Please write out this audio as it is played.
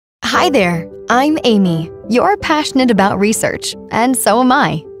Hi there, I'm Amy. You're passionate about research, and so am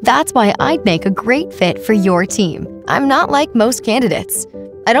I. That's why I'd make a great fit for your team. I'm not like most candidates.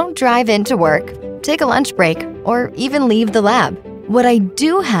 I don't drive into work, take a lunch break, or even leave the lab. What I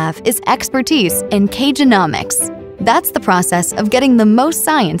do have is expertise in cageonomics. That's the process of getting the most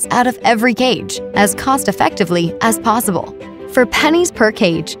science out of every cage as cost-effectively as possible. For pennies per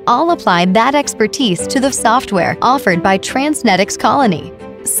cage, I'll apply that expertise to the software offered by Transnetix Colony.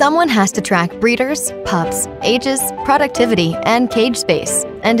 Someone has to track breeders, pups, ages, productivity, and cage space,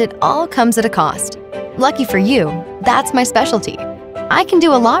 and it all comes at a cost. Lucky for you, that's my specialty. I can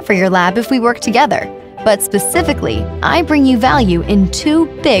do a lot for your lab if we work together, but specifically, I bring you value in two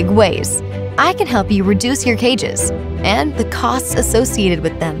big ways. I can help you reduce your cages and the costs associated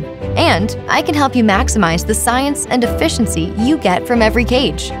with them, and I can help you maximize the science and efficiency you get from every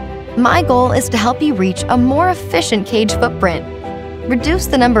cage. My goal is to help you reach a more efficient cage footprint, reduce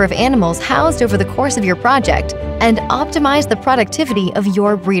the number of animals housed over the course of your project, and optimize the productivity of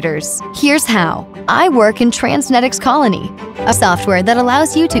your breeders. Here's how. I work in Transnetix Colony, a software that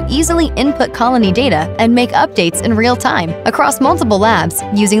allows you to easily input colony data and make updates in real time across multiple labs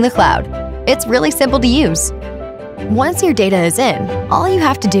using the cloud. It's really simple to use. Once your data is in, all you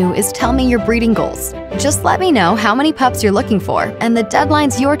have to do is tell me your breeding goals. Just let me know how many pups you're looking for and the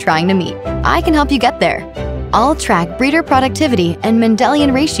deadlines you're trying to meet. I can help you get there. I'll track breeder productivity and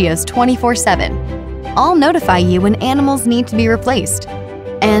Mendelian ratios 24/7. I'll notify you when animals need to be replaced.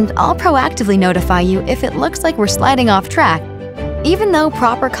 And I'll proactively notify you if it looks like we're sliding off track. Even though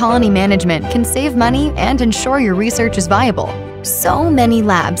proper colony management can save money and ensure your research is viable, so many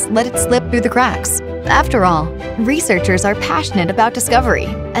labs let it slip through the cracks. After all, researchers are passionate about discovery,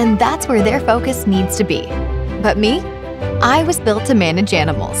 and that's where their focus needs to be. But me? I was built to manage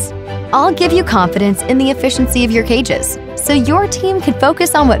animals. I'll give you confidence in the efficiency of your cages, so your team can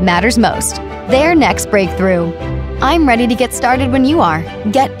focus on what matters most, their next breakthrough. I'm ready to get started when you are.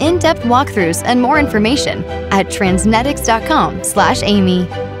 Get in-depth walkthroughs and more information at transnetix.com/Amy.